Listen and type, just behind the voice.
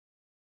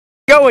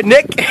Going,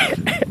 Nick.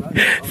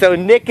 So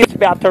Nick is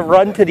about to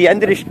run to the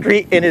end of the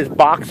street in his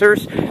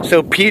boxers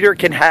so Peter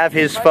can have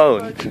his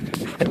phone.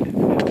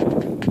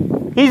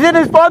 He's in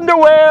his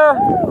underwear.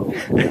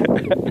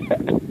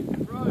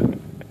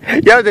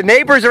 Yo, the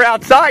neighbors are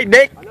outside,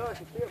 Nick. I know, I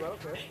can see him,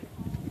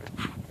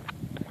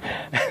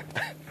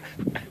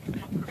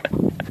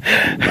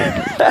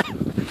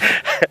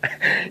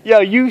 okay. Yo,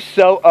 you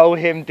so owe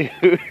him, dude.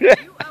 You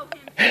owe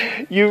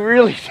him. You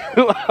really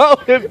do owe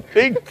him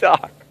big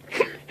time.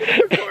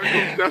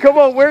 Come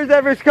on, where's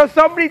Everest? Because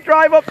somebody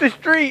drive up the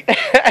street. The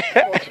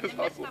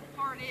messed up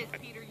part is,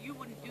 Peter, you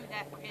wouldn't do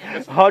that for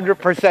him.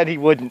 100% he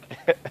wouldn't.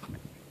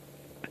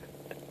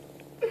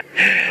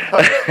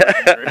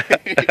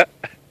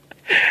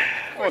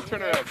 Come on,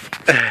 turn around.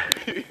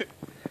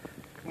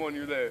 Come on,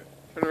 you're there.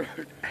 Turn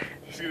around.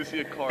 He's gonna see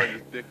a car and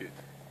just dick it.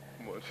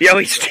 Come on. Yo,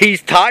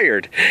 he's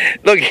tired.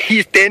 Look,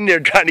 he's standing there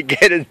trying to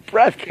get his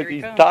breath because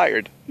he's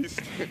tired.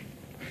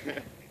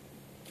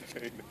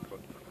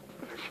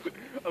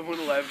 I'm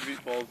gonna laugh if he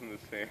falls in the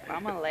sand.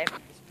 I'm gonna laugh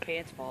if his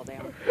pants fall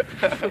down.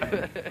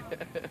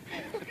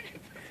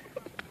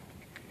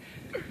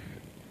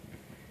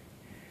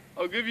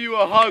 I'll give you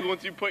a hug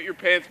once you put your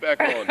pants back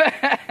on.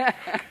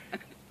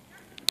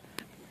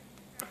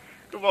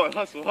 Come on,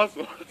 hustle,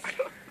 hustle,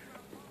 hustle.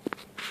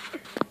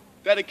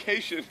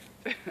 Dedication.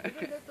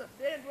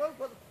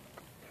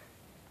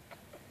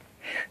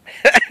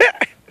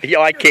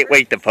 Yo, I can't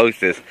wait to post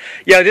this.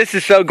 Yo, this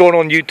is so going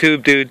on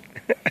YouTube, dude.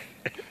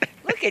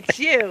 Look at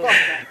you.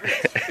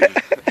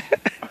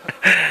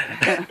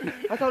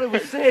 I thought it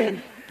was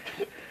sand.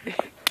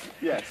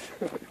 Yes.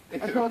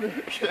 I thought it...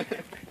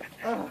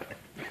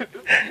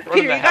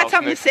 Peter, you got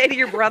something to say to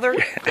your brother?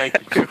 Thank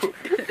you.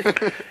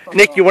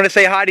 Nick, you want to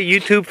say hi to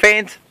YouTube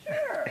fans?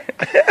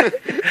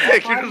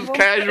 Nick, you're just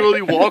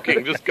casually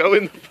walking. Just go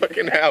in the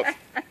fucking house.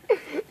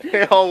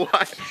 They all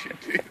watch you,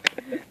 dude.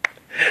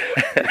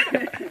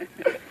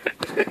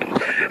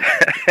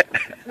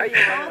 Are you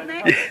cold,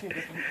 Nick?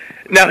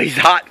 No, he's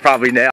hot probably now.